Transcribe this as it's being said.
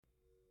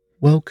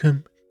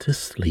Welcome to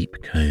Sleep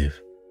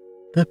Cove,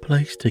 the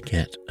place to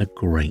get a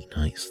great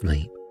night's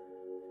sleep.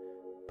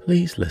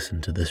 Please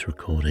listen to this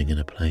recording in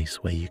a place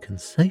where you can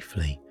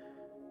safely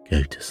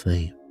go to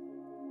sleep.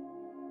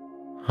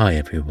 Hi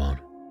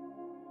everyone.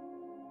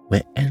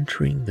 We're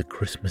entering the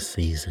Christmas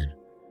season,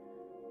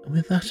 and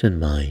with that in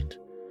mind,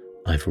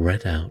 I've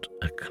read out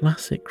a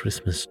classic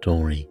Christmas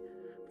story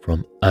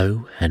from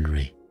O.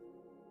 Henry.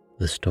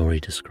 The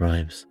story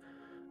describes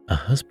a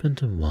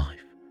husband and wife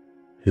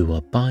who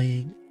are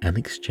buying and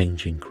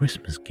exchanging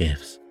Christmas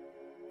gifts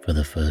for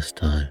the first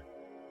time.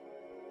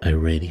 I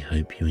really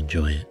hope you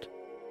enjoy it.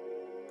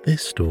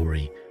 This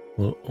story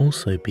will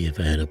also be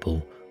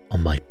available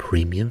on my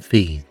premium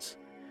feeds.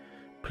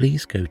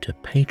 Please go to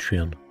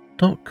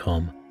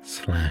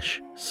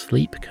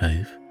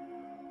patreon.com/sleepcove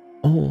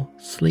or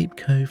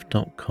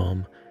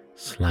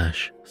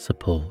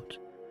sleepcove.com/support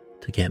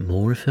to get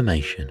more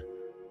information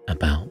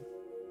about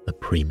the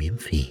premium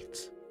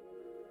feeds.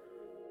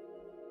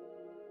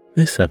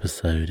 This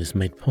episode is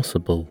made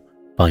possible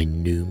by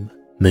Noom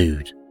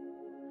Mood.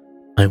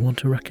 I want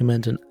to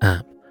recommend an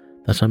app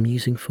that I'm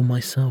using for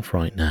myself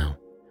right now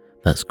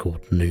that's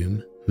called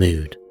Noom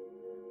Mood.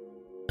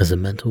 As a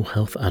mental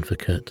health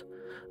advocate,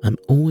 I'm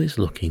always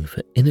looking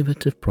for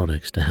innovative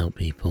products to help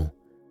people.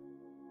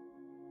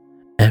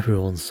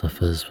 Everyone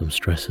suffers from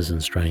stresses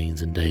and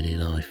strains in daily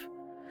life,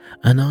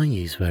 and I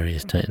use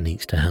various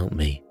techniques to help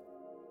me.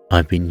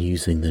 I've been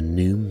using the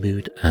Noom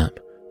Mood app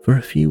for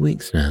a few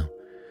weeks now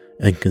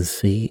and can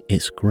see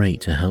it's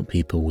great to help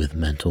people with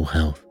mental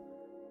health.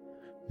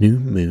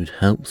 Noom Mood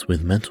helps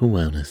with mental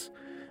wellness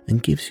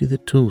and gives you the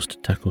tools to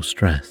tackle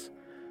stress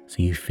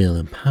so you feel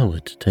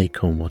empowered to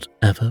take on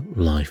whatever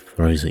life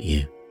throws at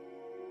you.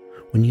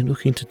 When you're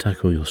looking to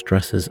tackle your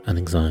stresses and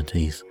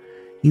anxieties,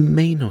 you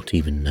may not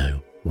even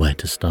know where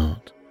to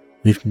start.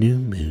 With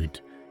Noom Mood,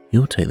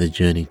 you'll take the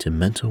journey to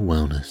mental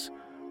wellness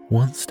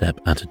one step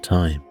at a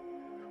time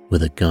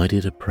with a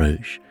guided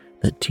approach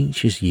that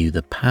teaches you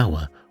the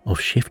power of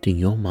shifting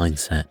your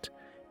mindset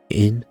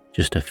in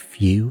just a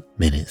few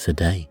minutes a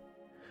day.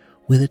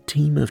 With a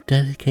team of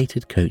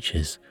dedicated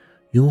coaches,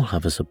 you'll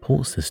have a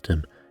support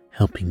system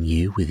helping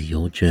you with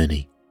your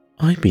journey.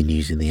 I've been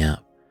using the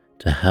app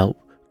to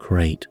help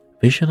create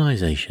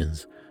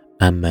visualizations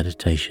and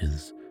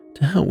meditations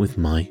to help with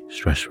my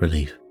stress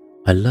relief.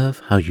 I love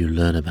how you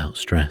learn about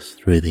stress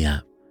through the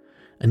app,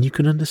 and you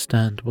can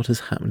understand what is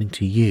happening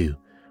to you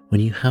when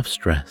you have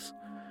stress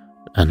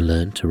and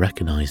learn to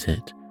recognize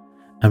it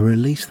and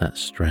release that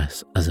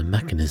stress as a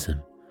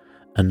mechanism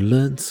and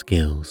learn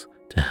skills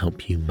to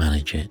help you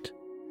manage it.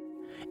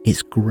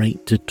 It's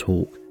great to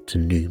talk to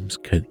Noom's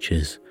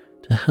coaches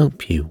to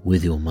help you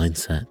with your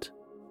mindset.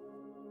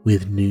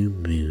 With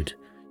Noom Mood,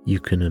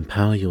 you can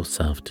empower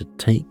yourself to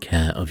take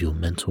care of your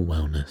mental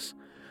wellness,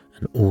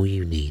 and all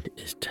you need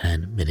is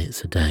 10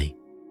 minutes a day.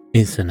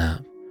 It's an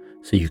app,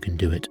 so you can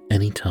do it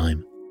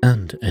anytime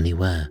and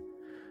anywhere.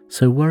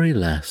 So worry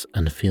less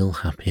and feel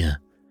happier.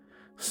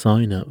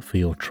 Sign up for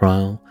your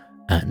trial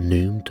at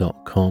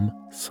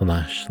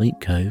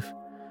noom.com/sleepcove.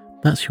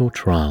 That's your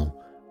trial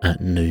at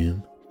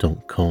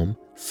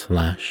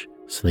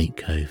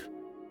noom.com/sleepcove.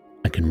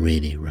 I can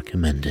really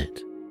recommend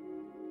it.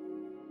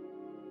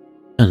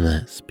 And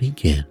let's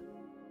begin.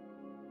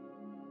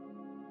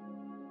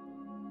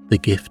 The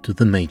Gift of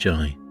the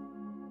Magi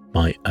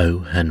by O.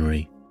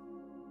 Henry.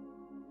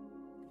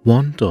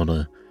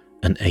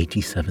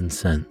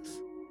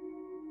 $1.87.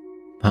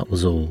 That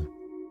was all.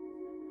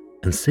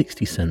 And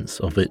 60 cents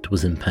of it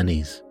was in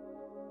pennies.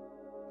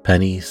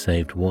 Pennies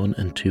saved 1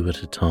 and 2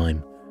 at a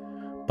time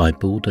by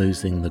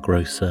bulldozing the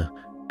grocer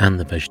and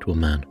the vegetable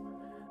man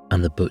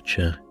and the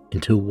butcher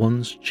until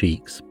one's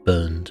cheeks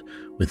burned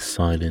with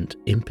silent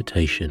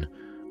imputation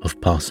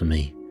of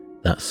parsimony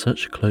that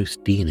such close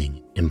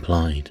dealing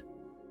implied.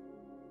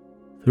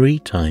 3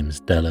 times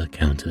Della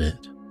counted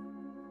it,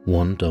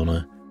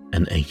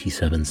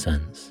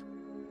 $1.87,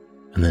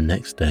 and the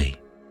next day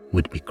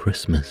would be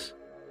Christmas.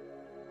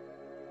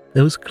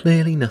 There was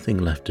clearly nothing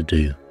left to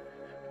do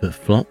but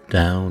flop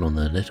down on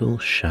the little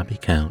shabby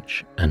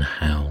couch and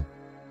howl.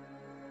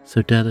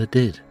 So Della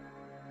did,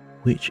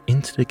 which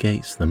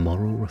instigates the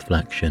moral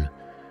reflection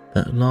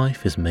that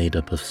life is made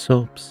up of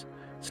sobs,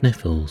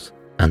 sniffles,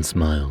 and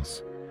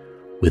smiles,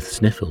 with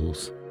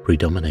sniffles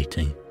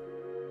predominating.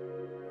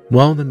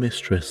 While the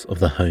mistress of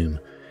the home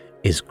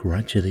is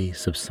gradually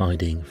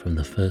subsiding from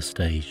the first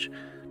stage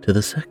to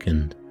the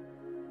second,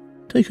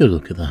 take a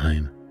look at the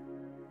home.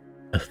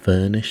 A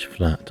furnished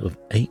flat of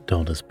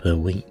 $8 per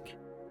week.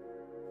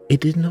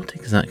 It did not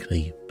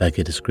exactly beg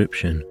a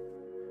description,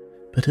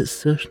 but it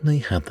certainly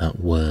had that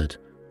word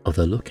of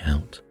the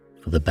lookout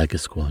for the beggar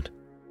squad.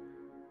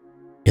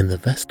 In the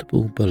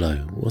vestibule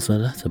below was a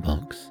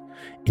letterbox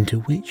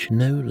into which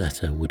no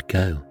letter would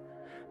go,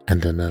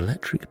 and an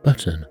electric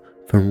button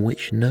from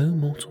which no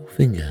mortal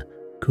finger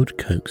could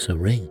coax a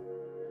ring.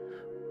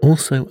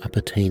 Also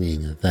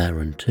appertaining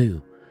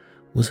thereunto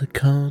was a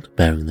card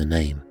bearing the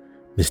name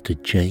Mr.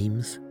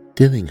 James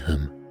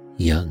Dillingham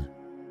Young.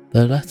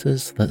 The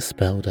letters that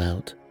spelled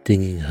out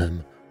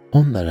Dillingham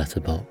on the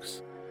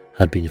letterbox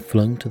had been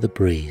flung to the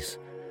breeze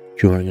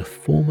during a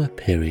former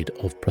period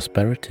of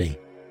prosperity,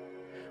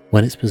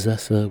 when its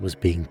possessor was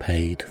being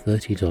paid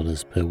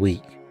 $30 per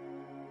week.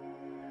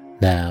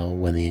 Now,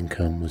 when the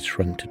income was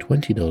shrunk to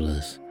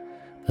 $20,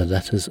 the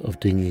letters of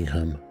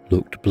Dingingham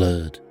looked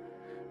blurred,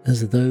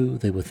 as though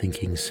they were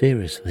thinking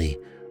seriously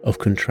of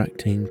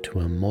contracting to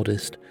a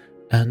modest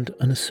and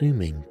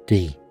unassuming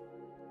D.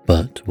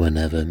 But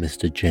whenever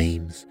Mr.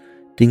 James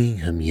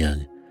Dingingham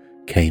Young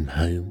came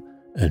home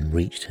and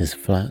reached his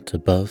flat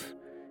above,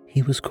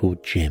 he was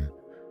called Jim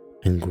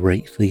and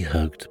greatly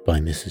hugged by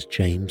Mrs.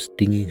 James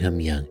Dingingham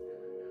Young,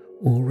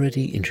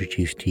 already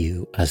introduced to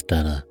you as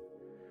Della,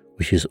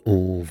 which is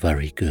all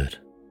very good.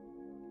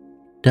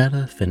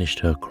 Della finished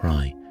her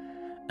cry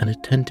and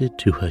attended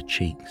to her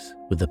cheeks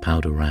with the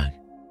powder rag.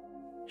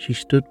 She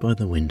stood by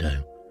the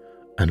window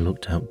and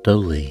looked out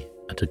dully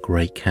at a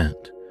grey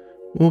cat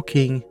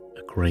walking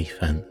a grey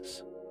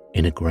fence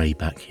in a grey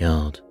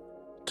backyard.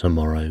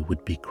 Tomorrow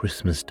would be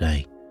Christmas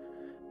Day,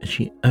 and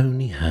she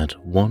only had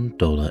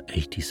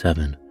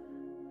 $1.87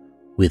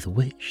 with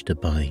which to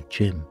buy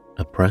Jim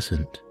a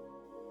present.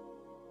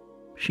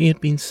 She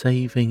had been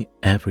saving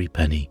every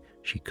penny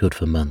she could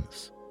for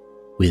months,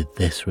 with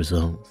this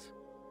result.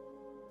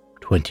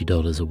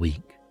 $20 a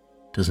week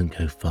doesn't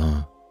go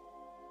far.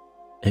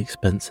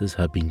 Expenses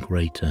had been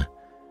greater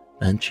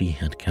than she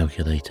had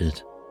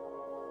calculated.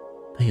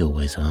 They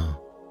always are.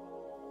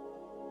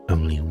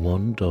 Only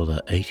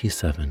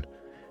 $1.87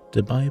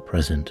 to buy a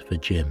present for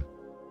Jim.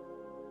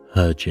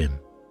 Her Jim.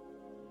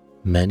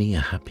 Many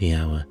a happy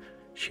hour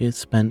she had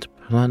spent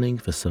planning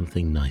for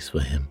something nice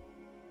for him.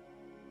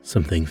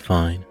 Something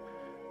fine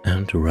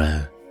and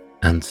rare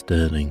and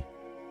sterling.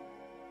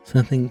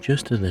 Something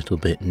just a little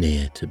bit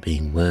near to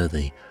being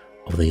worthy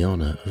of the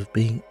honour of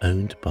being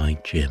owned by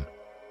Jim.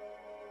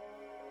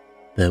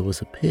 There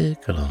was a pier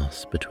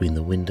glass between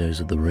the windows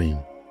of the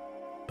room.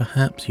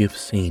 Perhaps you've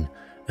seen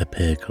a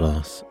pier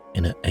glass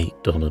in an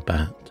 $8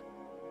 bat.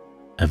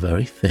 A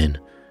very thin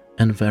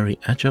and very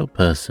agile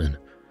person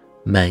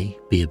may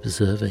be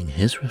observing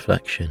his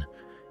reflection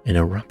in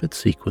a rapid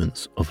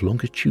sequence of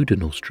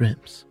longitudinal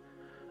strips,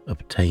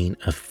 obtain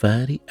a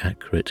fairly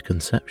accurate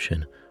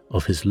conception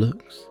of his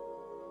looks.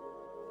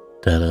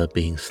 Della,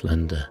 being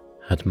slender,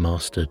 had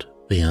mastered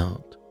the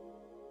art.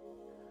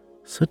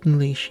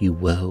 Suddenly she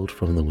whirled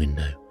from the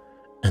window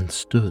and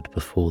stood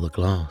before the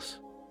glass.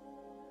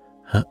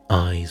 Her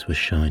eyes were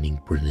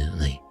shining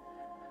brilliantly,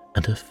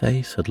 and her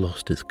face had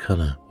lost its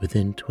colour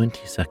within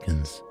 20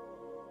 seconds.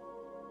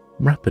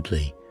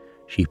 Rapidly,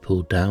 she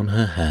pulled down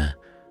her hair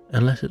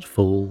and let it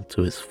fall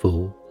to its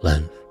full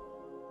length.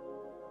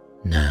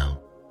 Now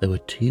there were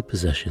two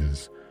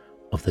possessions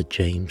of the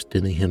James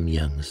Dingingham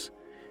Youngs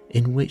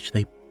in which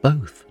they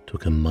both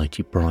took a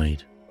mighty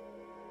pride.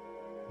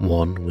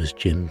 One was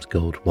Jim's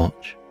gold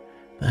watch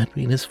that had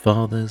been his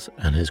father's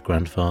and his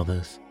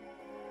grandfather's,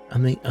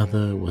 and the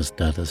other was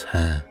Dada's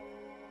hair.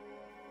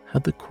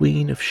 Had the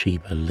Queen of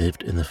Sheba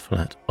lived in the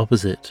flat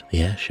opposite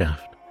the air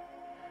shaft,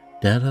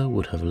 Dada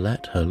would have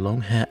let her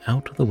long hair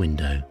out of the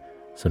window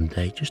some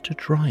day just to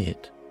dry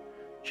it,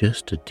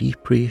 just to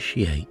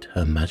depreciate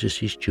Her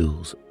Majesty's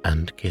jewels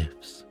and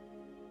gifts.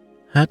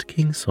 Had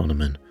King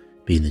Solomon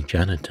been the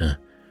janitor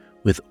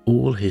with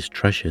all his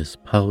treasures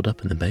piled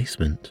up in the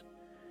basement,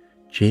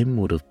 Jim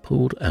would have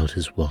pulled out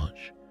his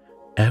watch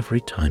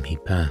every time he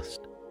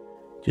passed,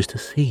 just to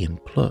see him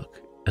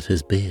pluck at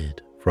his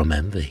beard from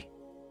envy.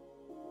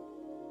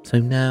 So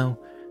now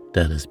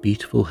Della's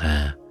beautiful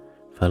hair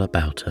fell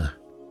about her,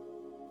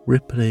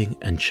 rippling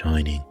and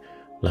shining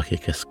like a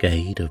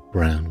cascade of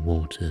brown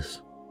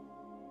waters.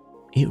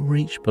 It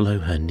reached below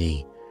her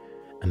knee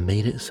and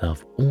made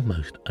itself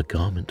almost a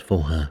garment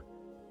for her.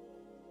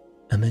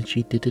 And then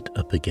she did it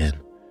up again,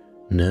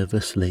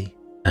 nervously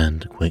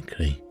and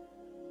quickly.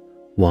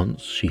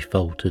 Once she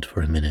faltered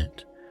for a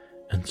minute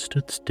and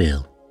stood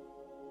still,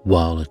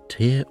 while a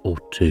tear or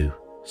two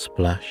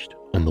splashed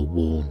on the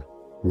worn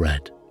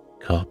red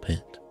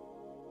carpet.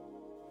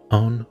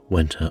 On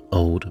went her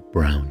old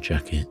brown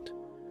jacket,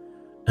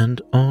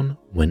 and on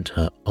went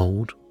her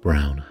old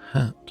brown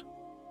hat,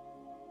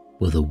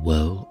 with a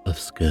whirl of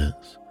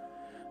skirts,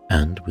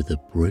 and with a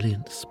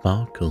brilliant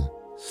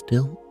sparkle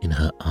still in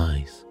her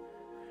eyes,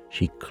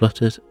 she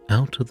cluttered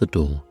out of the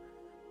door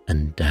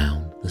and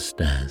down the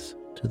stairs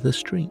to the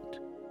street.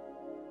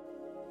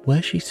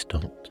 Where she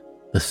stopped,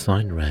 the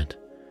sign read,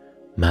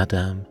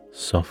 Madame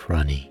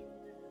Sofrani,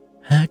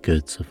 hair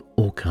goods of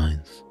all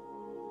kinds.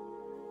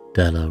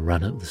 Della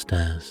ran up the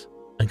stairs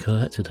and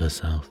collected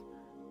herself,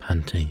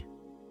 panting.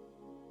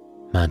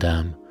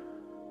 Madame,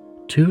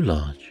 too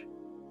large,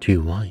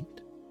 too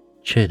white,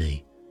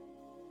 chilly,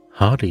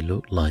 hardly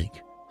looked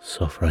like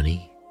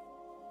Sofrani.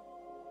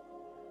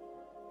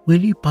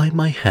 Will you buy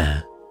my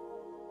hair?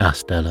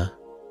 Asked Della.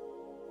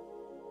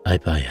 I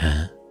buy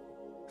hair,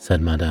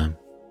 said Madame.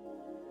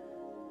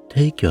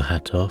 Take your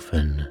hat off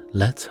and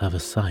let's have a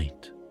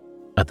sight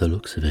at the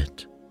looks of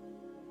it.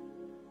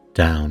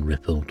 Down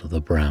rippled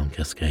the brown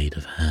cascade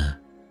of hair.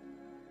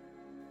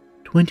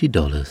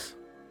 $20,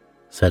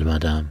 said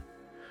Madame,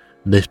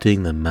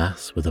 lifting the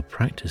mass with a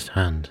practiced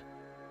hand.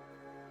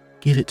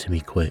 "Give it to me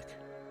quick,"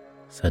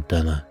 said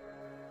Della.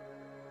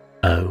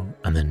 Oh,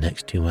 and the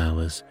next 2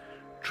 hours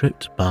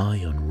tripped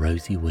by on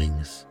rosy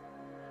wings.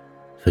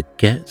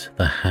 Forget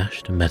the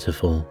hashed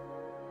metaphor.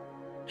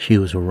 She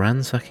was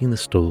ransacking the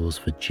stores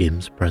for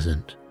Jim's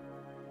present.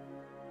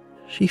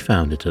 She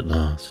found it at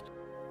last.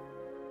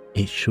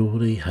 It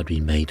surely had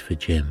been made for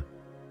Jim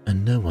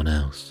and no one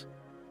else.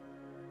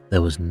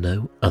 There was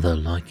no other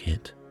like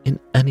it in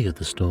any of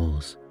the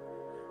stores,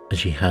 and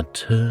she had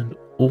turned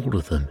all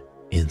of them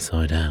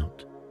inside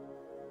out.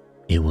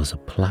 It was a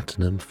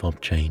platinum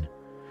fob chain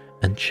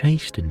and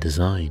chaste in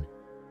design,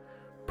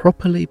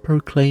 properly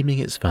proclaiming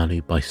its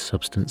value by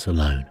substance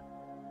alone,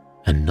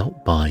 and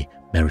not by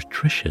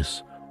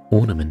meretricious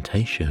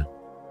ornamentation,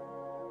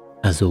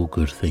 as all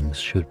good things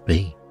should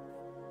be.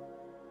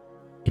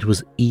 It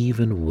was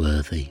even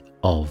worthy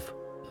of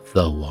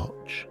the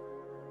watch.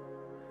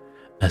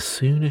 As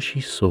soon as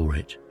she saw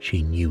it,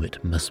 she knew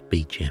it must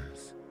be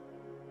Jim's.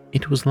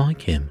 It was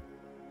like him.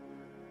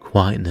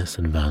 Quietness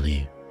and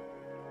value.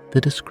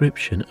 The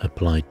description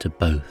applied to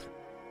both.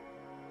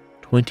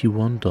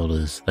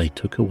 $21 they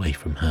took away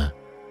from her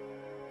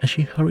as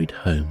she hurried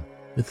home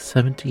with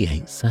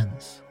 78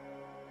 cents.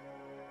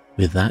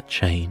 With that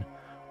chain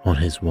on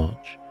his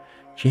watch,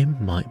 Jim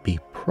might be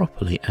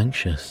properly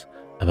anxious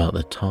about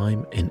the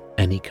time in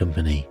any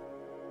company.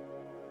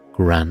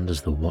 Grand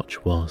as the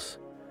watch was,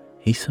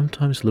 he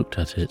sometimes looked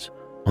at it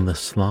on the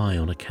sly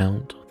on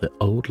account of the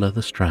old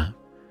leather strap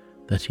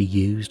that he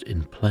used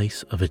in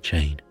place of a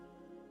chain.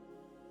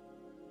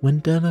 When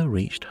Della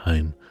reached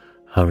home,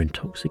 her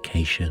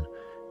intoxication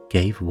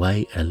gave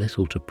way a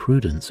little to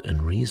prudence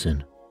and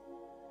reason.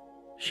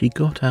 She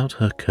got out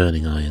her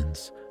curling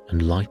irons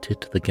and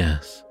lighted the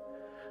gas,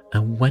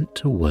 and went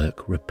to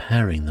work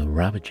repairing the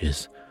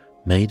ravages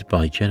made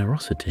by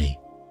generosity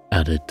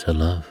added to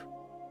love,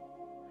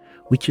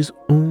 which is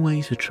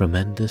always a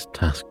tremendous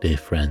task, dear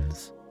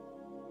friends,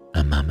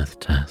 a mammoth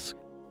task.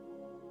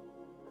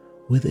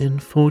 Within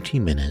 40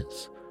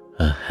 minutes,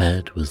 her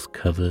head was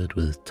covered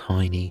with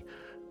tiny,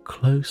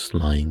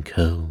 close-lying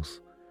curls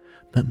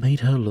that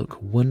made her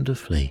look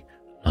wonderfully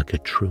like a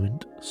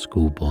truant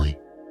schoolboy.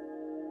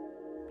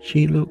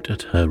 She looked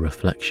at her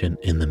reflection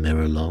in the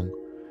mirror long,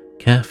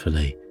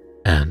 carefully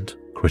and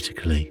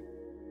critically.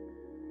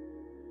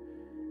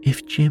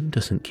 "If Jim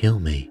doesn't kill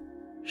me,"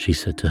 she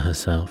said to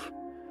herself,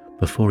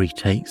 "before he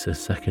takes a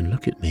second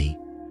look at me,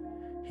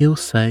 he'll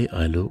say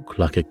I look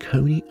like a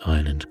Coney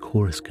Island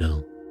chorus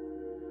girl.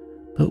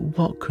 But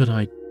what could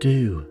I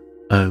do?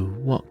 Oh,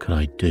 what could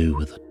I do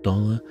with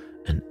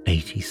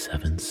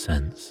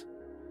 $1.87?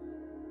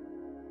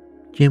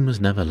 Jim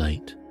was never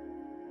late.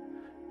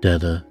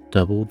 Della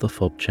doubled the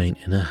fob chain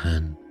in her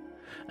hand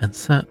and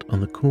sat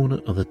on the corner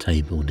of the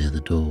table near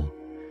the door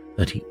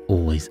that he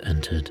always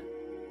entered.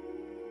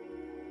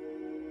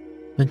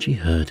 Then she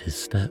heard his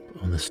step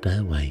on the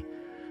stairway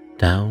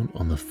down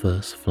on the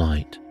first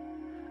flight,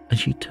 and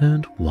she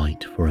turned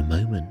white for a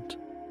moment.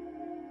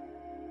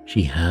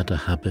 She had a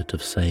habit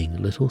of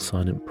saying little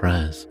silent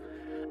prayers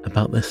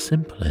about the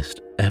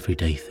simplest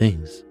everyday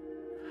things,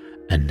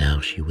 and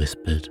now she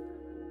whispered,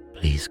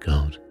 "Please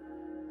God,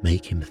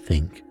 make him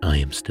think I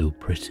am still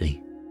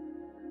pretty."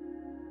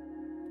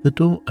 The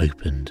door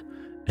opened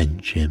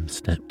and Jim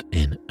stepped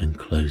in and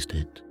closed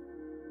it.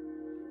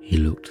 He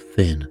looked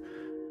thin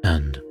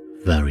and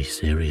very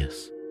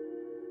serious.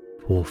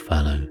 Poor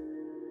fellow,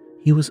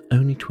 he was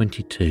only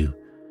 22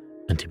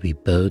 and to be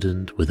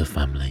burdened with a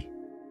family.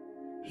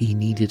 He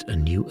needed a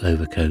new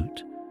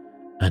overcoat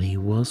and he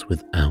was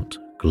without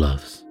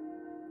gloves.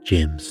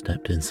 Jim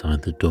stepped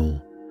inside the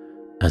door,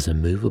 as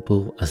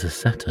immovable as a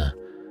setter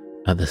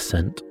at the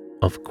scent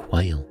of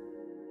quail.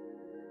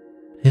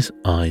 His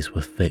eyes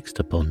were fixed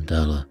upon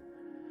Della,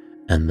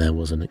 and there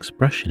was an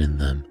expression in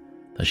them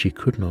that she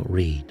could not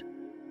read,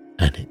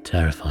 and it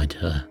terrified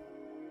her.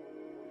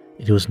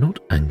 It was not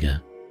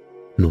anger,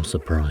 nor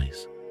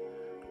surprise,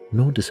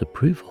 nor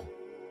disapproval,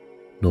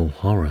 nor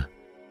horror,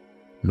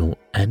 nor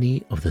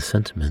any of the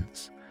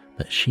sentiments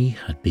that she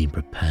had been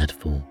prepared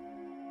for.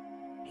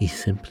 He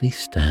simply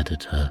stared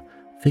at her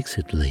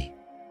fixedly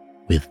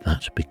with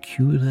that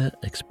peculiar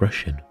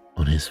expression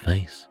on his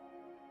face.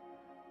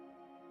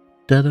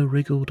 Della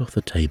wriggled off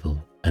the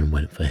table and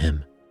went for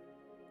him.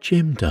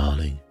 "Jim,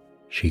 darling,"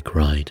 she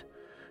cried,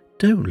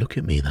 "don't look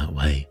at me that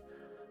way.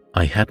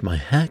 I had my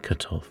hair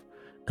cut off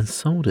and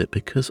sold it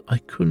because I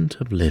couldn't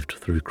have lived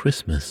through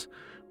Christmas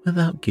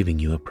without giving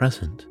you a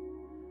present.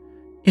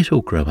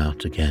 It'll grow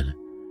out again.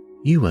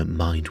 You won't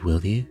mind,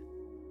 will you?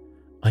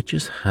 I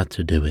just had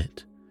to do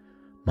it.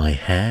 My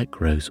hair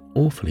grows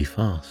awfully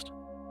fast.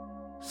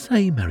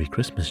 Say Merry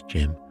Christmas,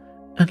 Jim,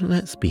 and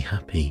let's be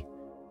happy.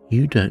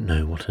 You don't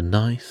know what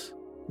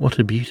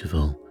a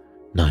beautiful,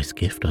 nice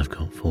gift I've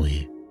got for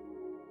you."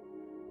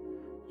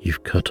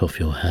 "You've cut off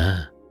your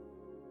hair?"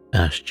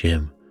 asked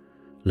Jim,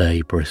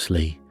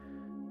 laboriously,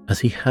 as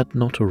he had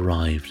not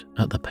arrived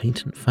at the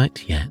patent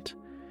fact yet,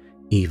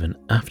 even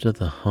after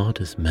the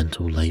hardest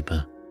mental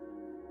labour.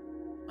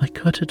 "I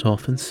cut it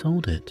off and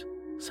sold it,"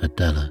 said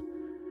Della,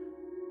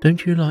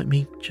 Don't you like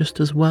me just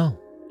as well,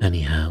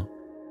 anyhow?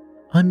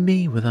 I'm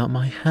me without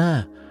my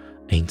hair,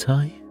 ain't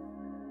I?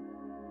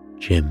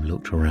 Jim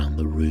looked around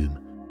the room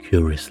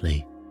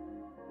curiously.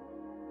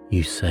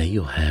 You say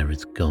your hair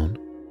is gone,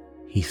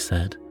 he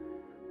said,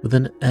 with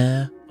an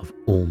air of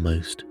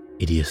almost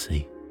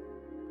idiocy.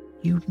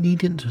 You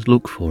needn't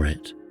look for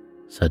it,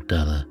 said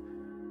Della.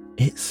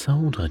 It's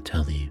sold, I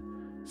tell you.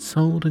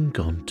 Sold and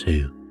gone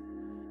too.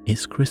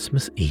 It's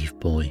Christmas Eve,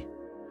 boy.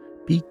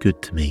 Be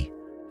good to me,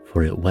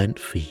 for it went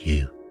for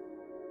you.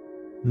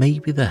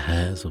 Maybe the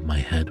hairs of my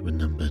head were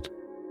numbered,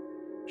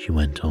 she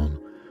went on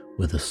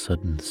with a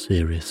sudden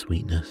serious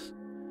sweetness,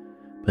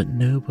 but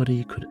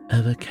nobody could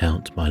ever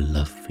count my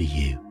love for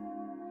you.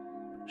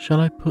 Shall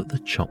I put the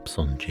chops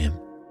on, Jim?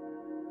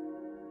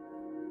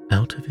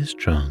 Out of his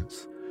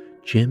trance,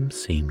 Jim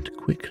seemed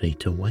quickly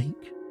to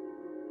wake.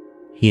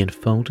 He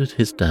enfolded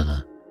his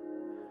Della.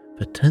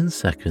 For 10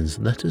 seconds,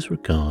 let us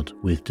regard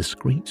with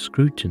discreet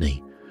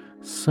scrutiny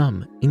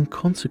some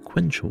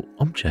inconsequential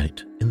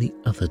object in the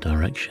other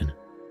direction.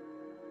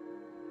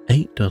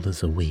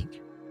 $8 a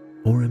week,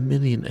 or $1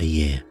 million a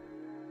year.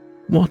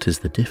 What is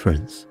the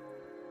difference?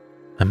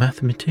 A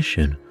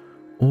mathematician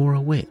or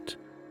a wit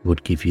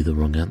would give you the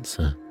wrong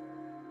answer.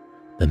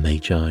 The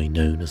Magi,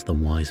 known as the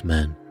wise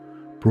men,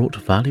 brought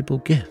valuable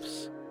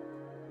gifts,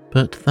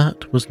 but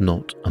that was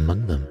not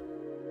among them.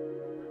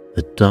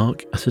 The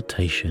dark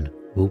assertion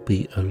will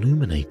be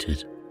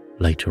illuminated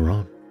later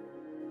on.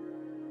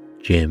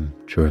 Jim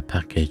drew a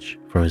package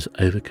from his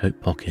overcoat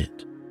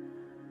pocket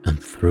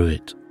and threw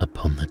it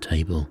upon the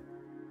table.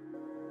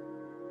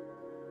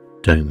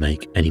 Don't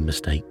make any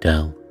mistake,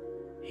 Dell,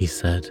 he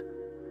said.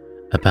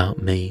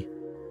 About me,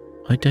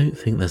 I don't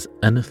think there's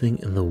anything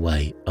in the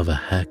way of a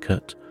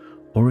haircut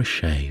or a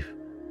shave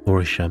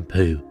or a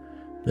shampoo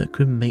that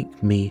could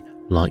make me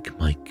like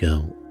my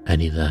girl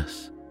any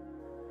less.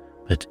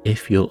 But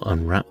if you'll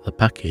unwrap the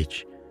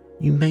package,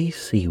 you may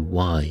see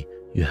why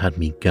you had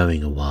me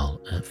going a while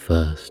at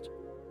first.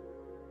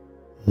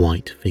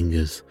 White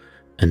fingers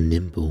and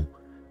nimble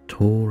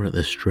tore at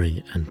the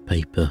string and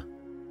paper,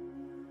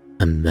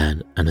 and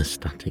then an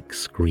ecstatic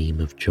scream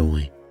of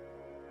joy,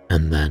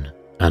 and then,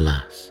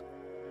 alas,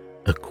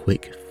 a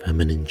quick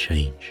feminine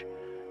change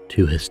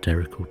to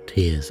hysterical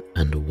tears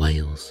and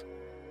wails,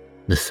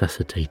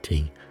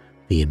 necessitating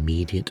the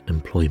immediate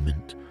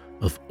employment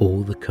of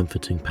all the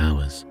comforting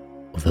powers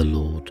of the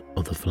lord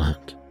of the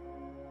flat.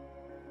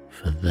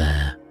 For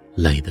there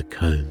lay the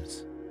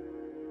combs,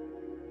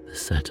 the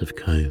set of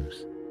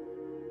combs,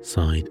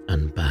 side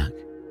and back,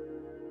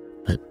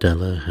 that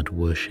Della had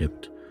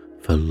worshipped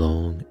for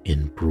long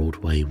in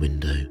Broadway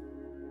window.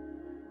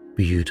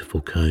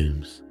 Beautiful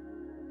combs,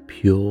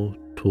 pure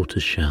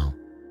tortoiseshell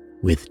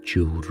with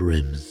jewelled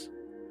rims,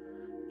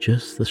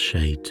 just the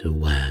shade to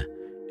wear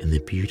in the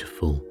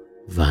beautiful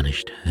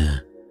vanished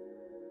hair.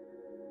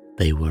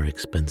 They were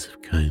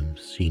expensive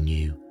combs, she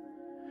knew,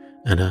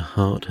 and her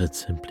heart had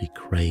simply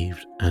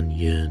craved and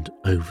yearned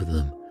over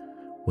them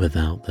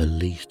without the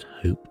least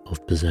hope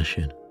of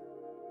possession.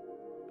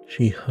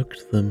 She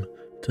hugged them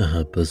to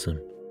her bosom,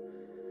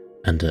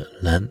 and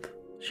at length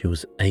she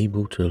was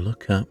able to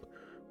look up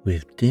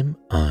with dim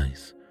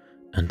eyes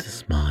and to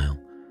smile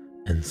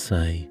and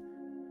say,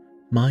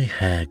 My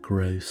hair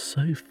grows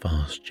so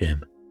fast,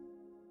 Jim.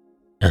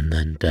 And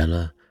then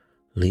Della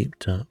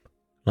leaped up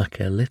like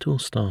a little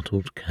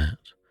startled cat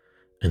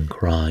and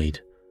cried,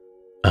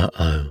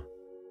 Uh-oh.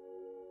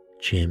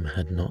 Jim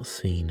had not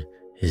seen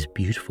his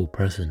beautiful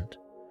present.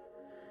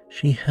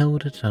 She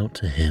held it out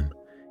to him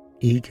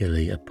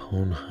eagerly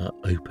upon her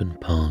open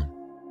palm.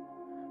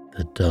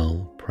 The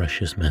dull,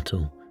 precious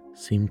metal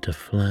seemed to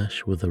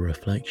flash with the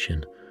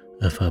reflection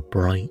of her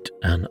bright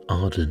and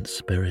ardent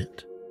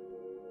spirit.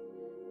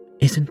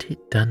 Isn't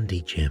it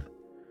dandy, Jim?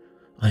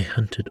 I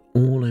hunted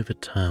all over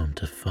town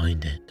to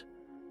find it.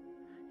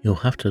 You'll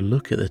have to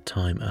look at the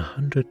time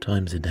 100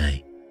 times a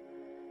day.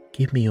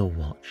 Give me your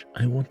watch.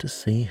 I want to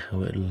see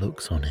how it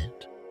looks on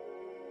it.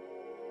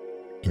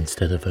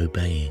 Instead of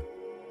obeying,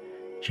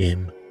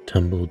 Jim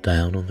tumbled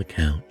down on the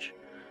couch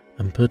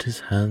and put his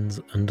hands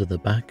under the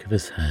back of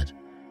his head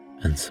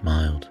and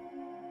smiled.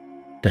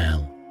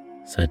 Dell,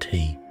 said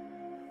he,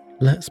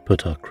 let's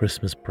put our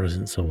Christmas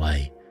presents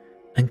away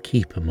and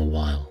keep 'em a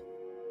while.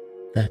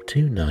 They're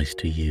too nice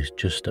to use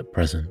just at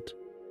present.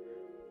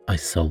 I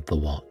sold the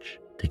watch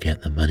to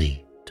get the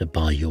money to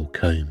buy your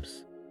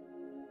combs.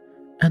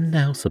 And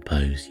now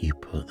suppose you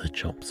put the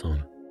chops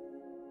on.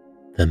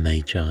 The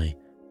Magi,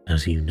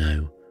 as you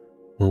know,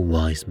 were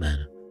wise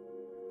men,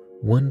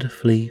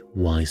 wonderfully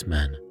wise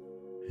men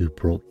who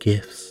brought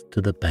gifts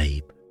to the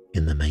babe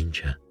in the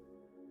manger.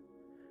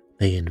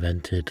 They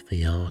invented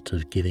the art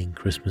of giving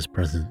Christmas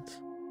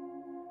presents.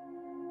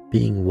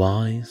 Being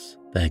wise,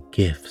 their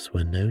gifts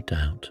were no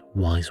doubt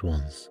wise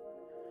ones,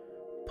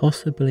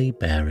 possibly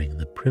bearing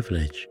the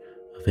privilege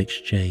of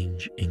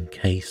exchange in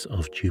case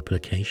of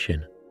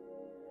duplication.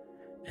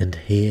 And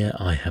here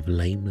I have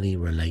lamely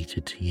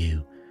related to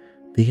you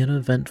the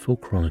uneventful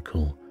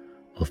chronicle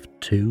of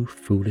two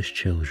foolish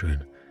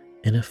children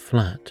in a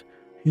flat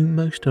who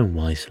most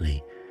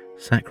unwisely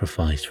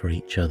sacrificed for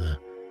each other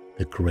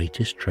the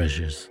greatest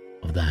treasures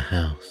of their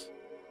house.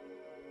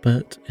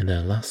 But in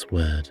their last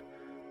word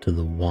to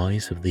the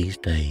wise of these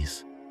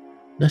days,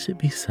 let it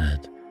be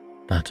said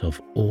that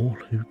of all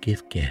who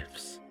give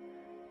gifts,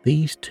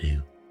 these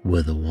two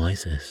were the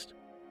wisest.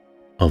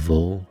 Of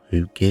all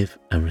who give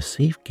and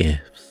receive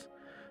gifts,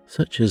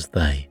 such as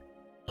they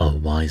are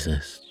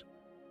wisest.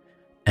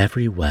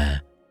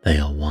 Everywhere they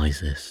are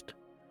wisest.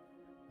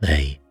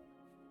 They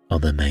are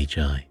the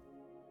Magi,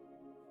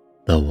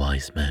 the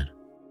wise men.